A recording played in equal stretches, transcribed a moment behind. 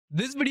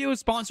This video is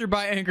sponsored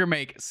by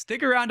AnkerMake.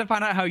 Stick around to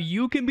find out how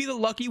you can be the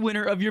lucky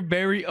winner of your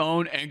very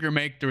own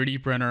AnkerMake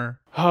 3D printer.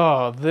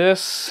 Oh,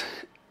 this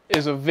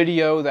is a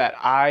video that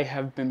I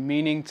have been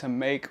meaning to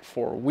make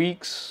for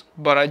weeks,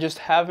 but I just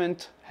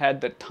haven't had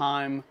the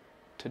time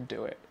to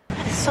do it.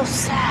 That is so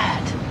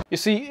sad. You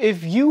see,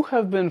 if you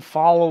have been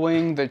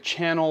following the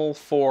channel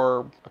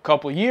for a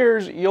couple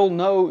years, you'll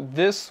know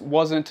this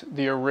wasn't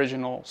the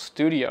original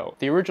studio.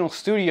 The original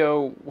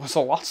studio was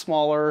a lot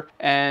smaller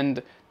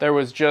and there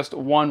was just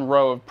one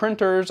row of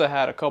printers. I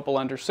had a couple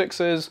Ender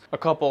 6s, a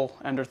couple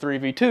Ender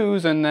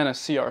 3v2s, and then a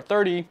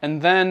CR30.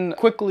 And then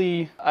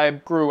quickly I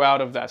grew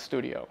out of that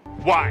studio.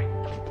 Why?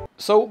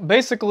 So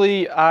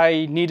basically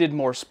I needed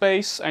more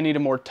space, I needed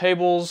more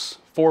tables,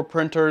 4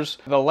 printers.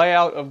 The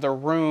layout of the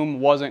room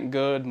wasn't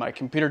good. My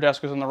computer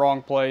desk was in the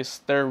wrong place.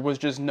 There was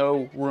just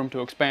no room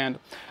to expand.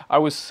 I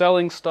was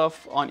selling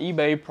stuff on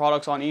eBay,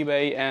 products on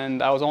eBay,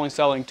 and I was only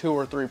selling 2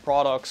 or 3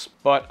 products,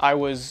 but I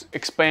was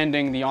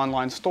expanding the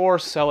online store,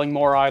 selling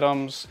more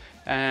items,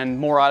 and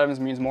more items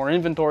means more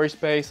inventory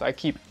space. I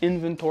keep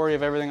inventory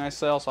of everything I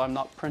sell, so I'm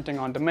not printing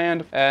on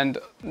demand. And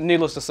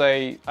needless to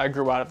say, I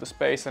grew out of the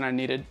space and I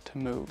needed to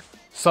move.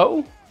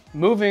 So,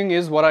 moving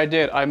is what I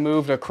did. I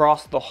moved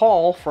across the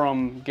hall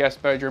from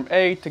guest bedroom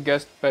A to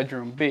guest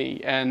bedroom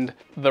B, and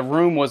the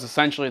room was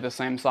essentially the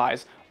same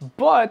size.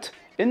 But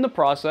in the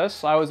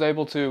process, I was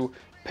able to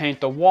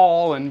paint the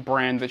wall and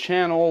brand the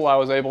channel. I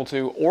was able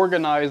to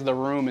organize the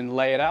room and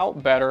lay it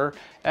out better,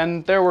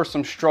 and there were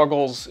some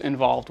struggles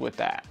involved with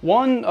that.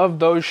 One of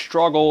those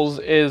struggles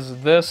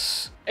is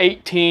this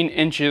 18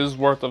 inches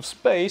worth of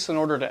space in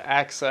order to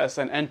access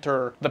and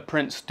enter the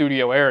print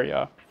studio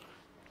area.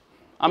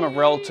 I'm a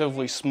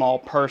relatively small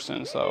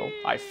person, so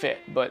I fit,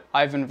 but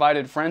I've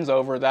invited friends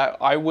over that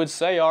I would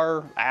say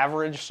are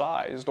average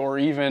sized, or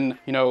even,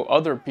 you know,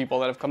 other people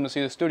that have come to see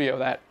the studio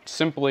that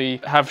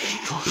simply have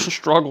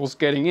struggles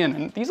getting in.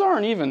 And these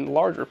aren't even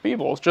larger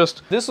people. It's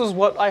just, this is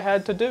what I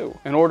had to do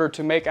in order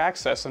to make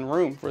access and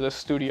room for this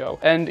studio.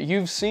 And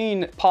you've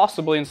seen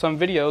possibly in some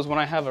videos when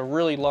I have a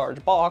really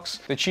large box,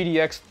 the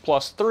GTX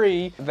Plus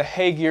 3, the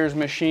Hay Gears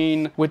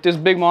machine with this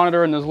big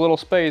monitor and this little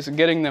space,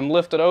 getting them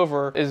lifted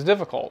over is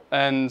difficult.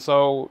 And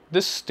so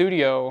this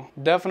studio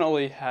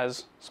definitely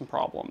has some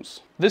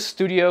problems. This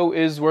studio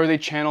is where the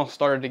channel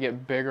started to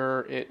get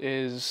bigger. It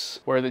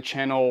is where the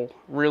channel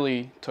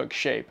really took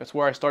shape. It's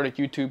where I started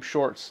YouTube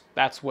Shorts.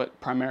 That's what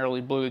primarily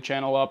blew the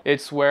channel up.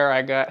 It's where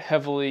I got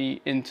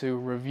heavily into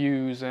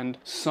reviews and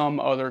some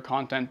other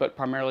content, but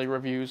primarily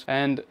reviews.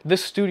 And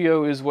this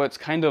studio is what's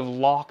kind of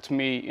locked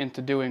me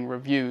into doing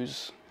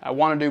reviews. I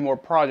want to do more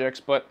projects,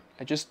 but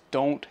I just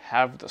don't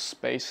have the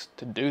space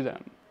to do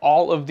them.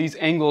 All of these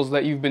angles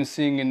that you've been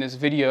seeing in this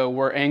video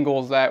were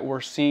angles that were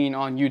seen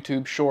on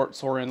YouTube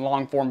Shorts or in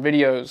long form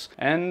videos,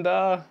 and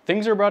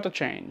things are about to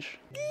change.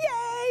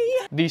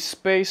 Yay! The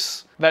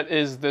space that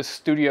is this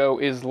studio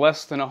is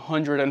less than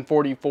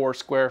 144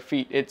 square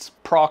feet. It's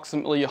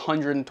approximately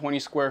 120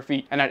 square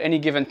feet, and at any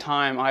given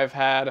time I've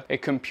had a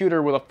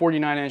computer with a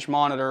 49-inch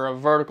monitor, a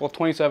vertical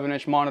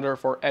 27-inch monitor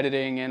for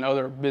editing and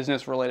other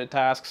business related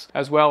tasks,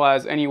 as well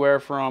as anywhere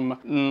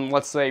from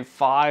let's say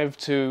 5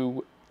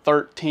 to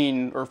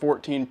 13 or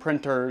 14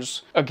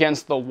 printers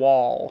against the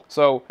wall.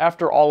 So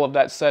after all of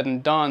that said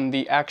and done,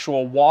 the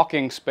actual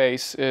walking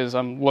space is,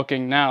 I'm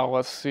looking now,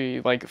 let's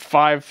see, like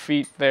 5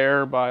 feet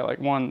there by like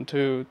 1,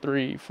 2,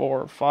 3,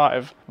 4,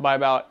 5 by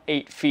about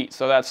 8 feet.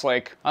 So that's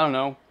like, I don't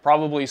know,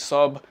 probably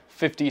sub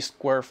 50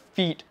 square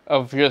feet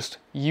of just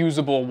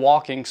usable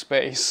walking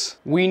space.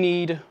 We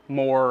need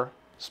more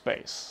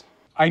space.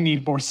 I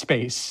need more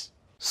space.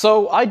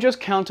 So I just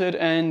counted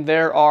and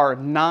there are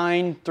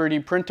 9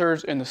 3D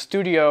printers in the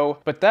studio,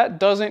 but that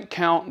doesn't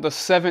count the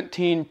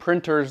 17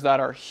 printers that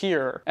are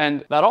here.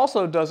 And that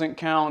also doesn't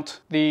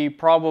count the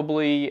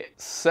probably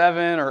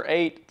 7 or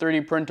 8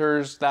 3D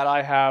printers that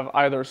I have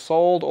either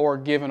sold or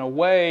given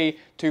away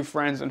to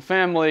friends and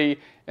family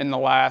in the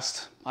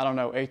last, I don't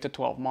know, 8 to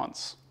 12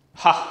 months.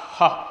 Ha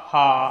ha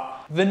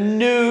ha. The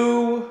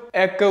new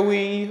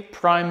echoey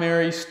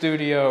primary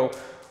studio.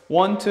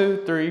 1,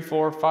 2, 3,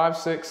 4, 5,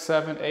 6,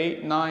 7,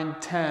 8, 9,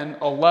 10,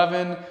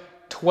 11,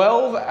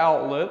 12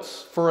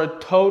 outlets for a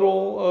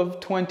total of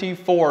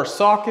 24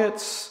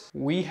 sockets.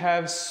 We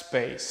have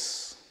space.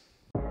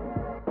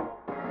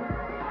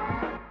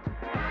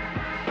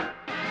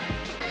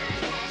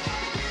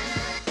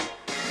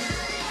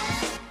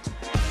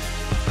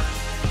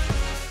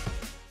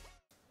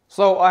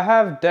 So I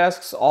have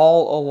desks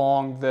all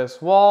along this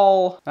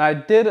wall. I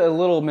did a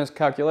little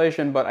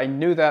miscalculation, but I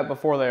knew that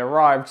before they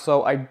arrived,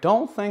 so I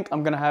don't think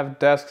I'm gonna have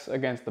desks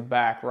against the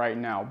back right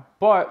now.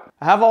 But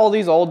I have all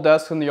these old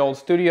desks in the old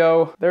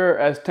studio. They're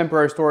as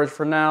temporary storage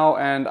for now,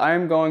 and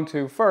I'm going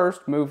to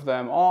first move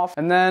them off,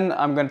 and then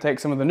I'm gonna take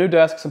some of the new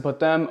desks and put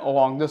them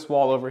along this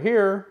wall over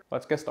here.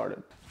 Let's get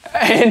started.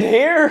 And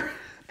here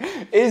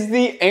is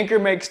the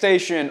AnkerMake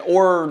station,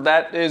 or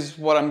that is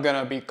what I'm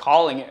gonna be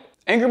calling it.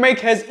 AnkerMake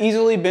has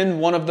easily been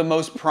one of the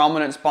most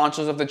prominent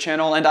sponsors of the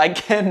channel, and I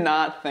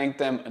cannot thank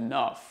them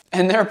enough.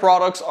 And their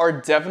products are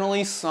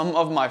definitely some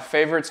of my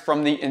favorites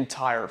from the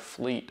entire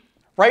fleet.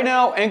 Right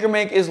now,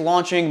 AnkerMake is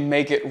launching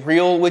Make It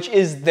Real, which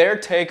is their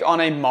take on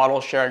a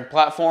model sharing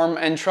platform,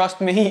 and trust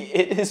me,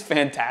 it is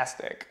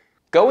fantastic.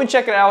 Go and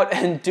check it out,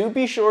 and do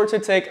be sure to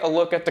take a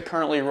look at the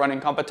currently running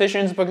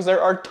competitions because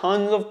there are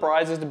tons of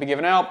prizes to be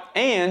given out,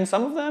 and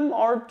some of them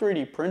are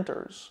 3D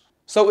printers.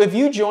 So if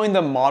you join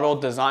the model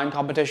design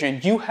competition,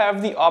 you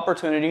have the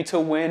opportunity to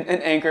win an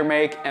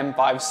AnkerMake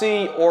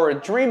M5C or a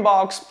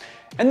Dreambox,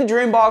 and the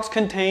Dreambox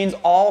contains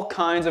all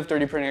kinds of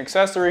 3D printing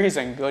accessories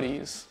and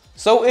goodies.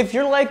 So if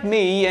you're like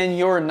me and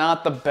you're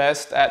not the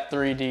best at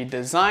 3D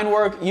design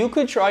work, you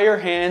could try your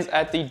hands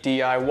at the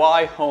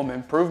DIY home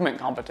improvement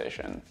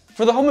competition.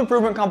 For the home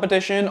improvement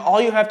competition,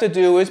 all you have to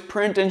do is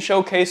print and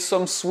showcase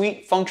some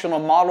sweet functional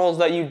models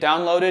that you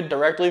downloaded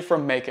directly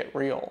from Make It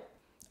Real.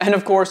 And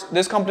of course,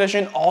 this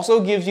competition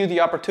also gives you the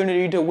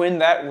opportunity to win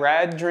that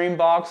rad dream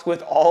box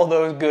with all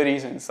those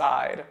goodies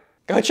inside.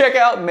 Go check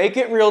out Make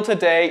It Real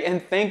today,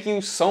 and thank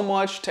you so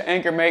much to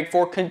AnkerMake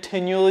for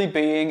continually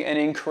being an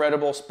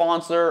incredible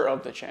sponsor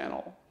of the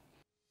channel.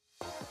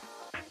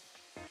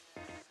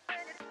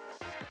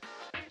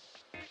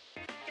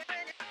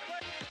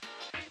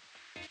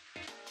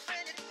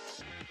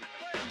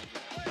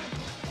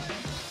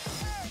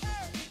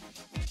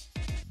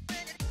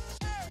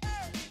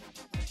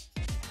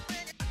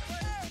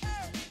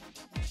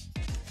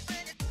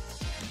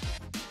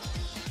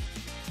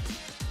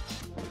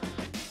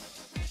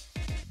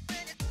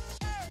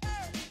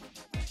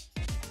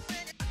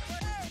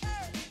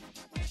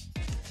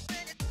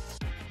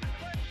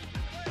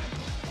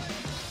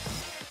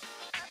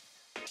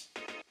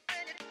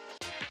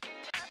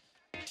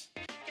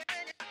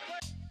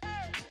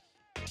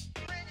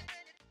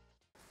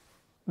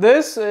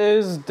 This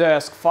is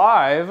desk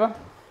 5.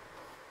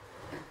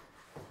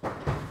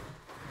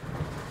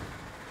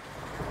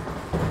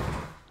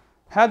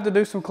 Had to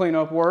do some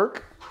cleanup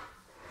work.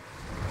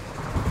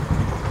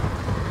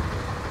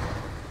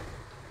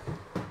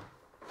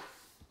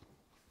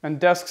 And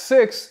desk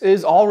 6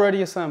 is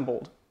already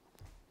assembled.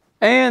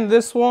 And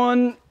this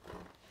one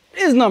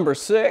is number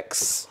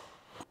 6.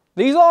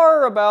 These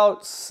are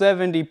about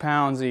 70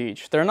 pounds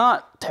each. They're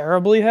not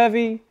terribly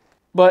heavy,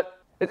 but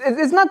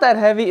it's not that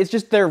heavy, it's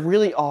just they're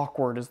really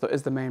awkward is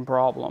the main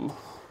problem.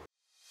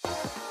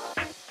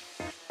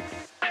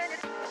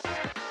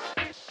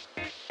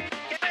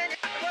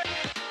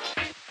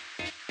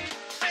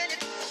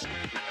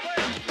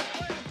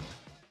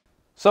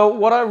 So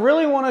what I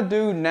really want to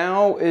do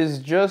now is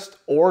just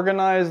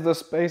organize the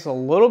space a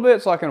little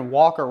bit so I can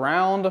walk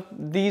around.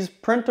 These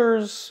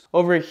printers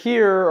over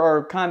here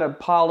are kind of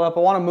piled up. I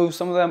want to move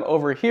some of them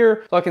over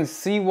here so I can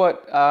see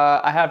what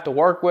I have to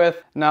work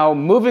with. Now,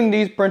 moving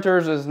these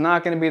printers is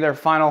not going to be their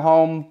final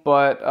home,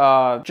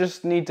 but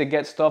just need to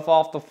get stuff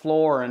off the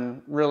floor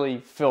and really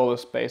fill the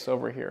space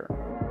over here.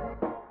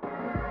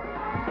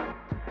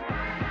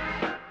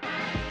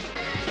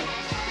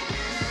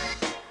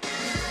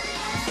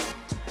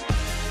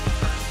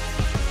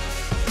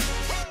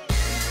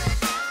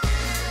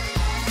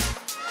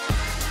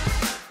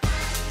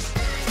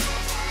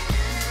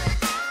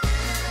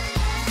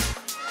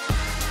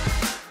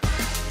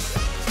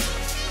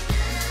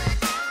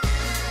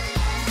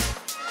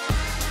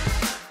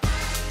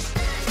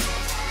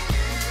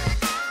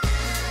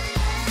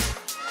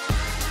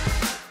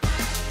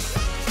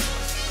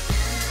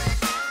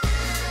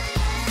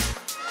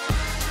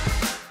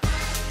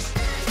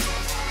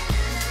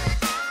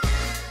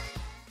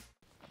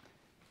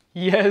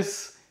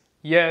 Yes,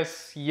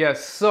 yes,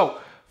 yes. So,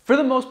 for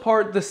the most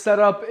part, the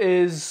setup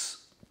is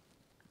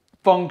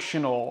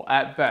functional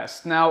at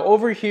best. Now,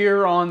 over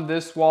here on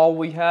this wall,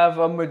 we have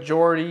a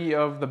majority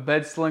of the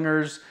bed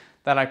slingers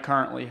that I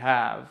currently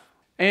have.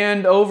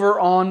 And over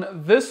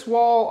on this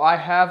wall, I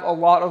have a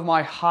lot of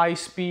my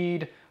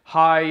high-speed,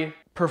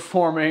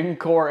 high-performing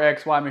Core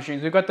XY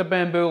machines. We've got the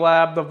Bamboo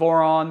Lab, the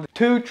Voron, the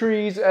 2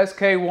 Trees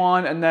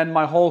SK1, and then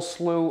my whole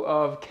slew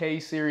of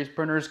K-series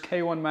printers,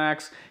 K1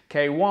 Max,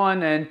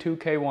 K1, and 2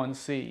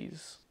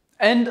 K1Cs.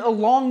 And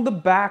along the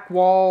back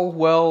wall,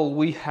 well,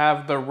 we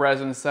have the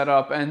resin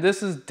setup, and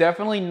this is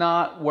definitely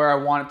not where I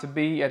want it to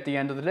be at the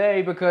end of the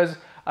day because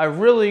I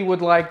really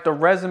would like the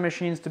resin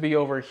machines to be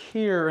over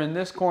here in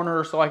this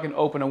corner so I can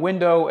open a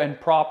window and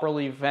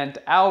properly vent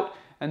out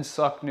and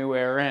suck new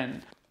air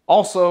in.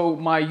 Also,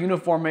 my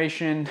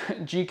Uniformation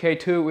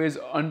GK2 is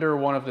under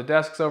one of the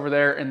desks over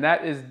there, and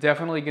that is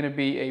definitely going to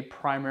be a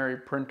primary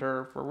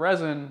printer for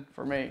resin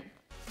for me.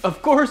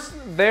 Of course,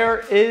 there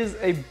is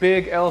a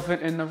big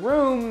elephant in the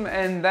room,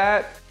 and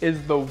that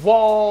is the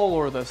wall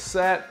or the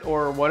set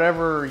or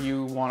whatever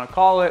you want to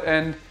call it.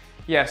 And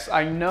yes,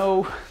 I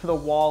know the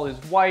wall is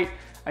white.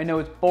 I know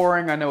it's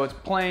boring, I know it's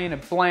plain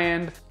and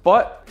bland,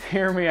 but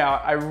hear me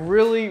out. I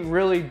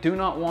really do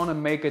not want to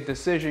make a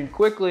decision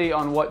quickly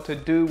on what to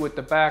do with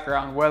the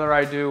background, whether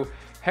I do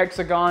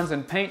hexagons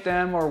and paint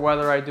them, or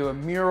whether I do a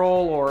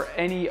mural or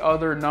any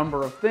other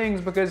number of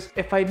things, because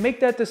if I make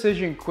that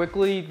decision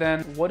quickly,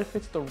 then what if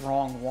it's the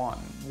wrong one?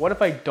 What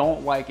if I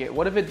don't like it?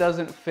 What if it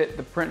doesn't fit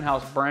the Print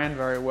House brand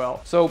very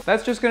well? So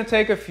that's just gonna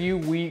take a few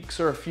weeks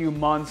or a few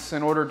months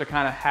in order to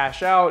kind of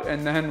hash out,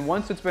 and then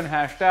once it's been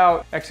hashed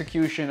out,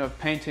 execution of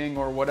painting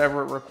or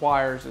whatever it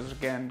requires is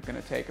again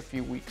gonna take a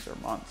few weeks or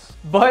months.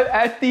 But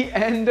at the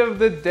end of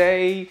the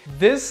day,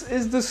 this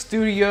is the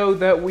studio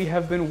that we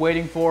have been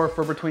waiting for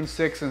between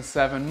 6 and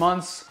 7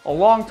 months. A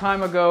long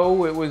time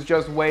ago, it was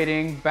just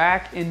waiting.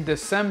 Back in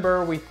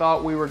December, we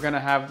thought we were gonna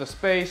have the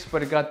space,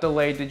 but it got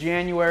delayed to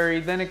January,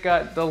 then it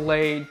got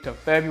delayed to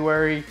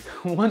February.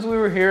 Once we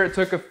were here, it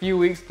took a few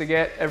weeks to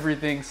get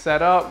everything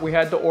set up. We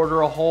had to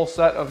order a whole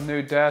set of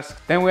new desks.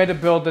 Then we had to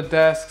build the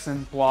desks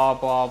and blah,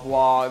 blah,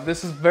 blah.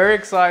 This is very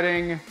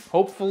exciting.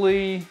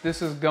 Hopefully,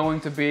 this is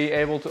going to be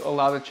able to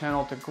allow the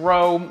channel to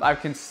grow. I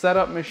can set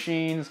up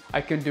machines,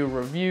 I can do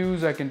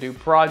reviews, I can do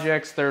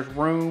projects. There's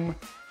room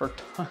for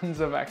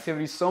tons of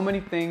activities, so many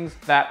things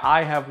that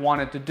I have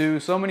wanted to do,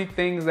 so many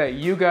things that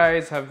you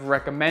guys have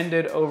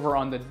recommended over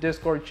on the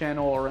Discord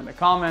channel or in the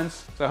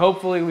comments. So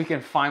hopefully we can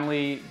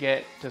finally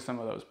get to some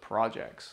of those projects.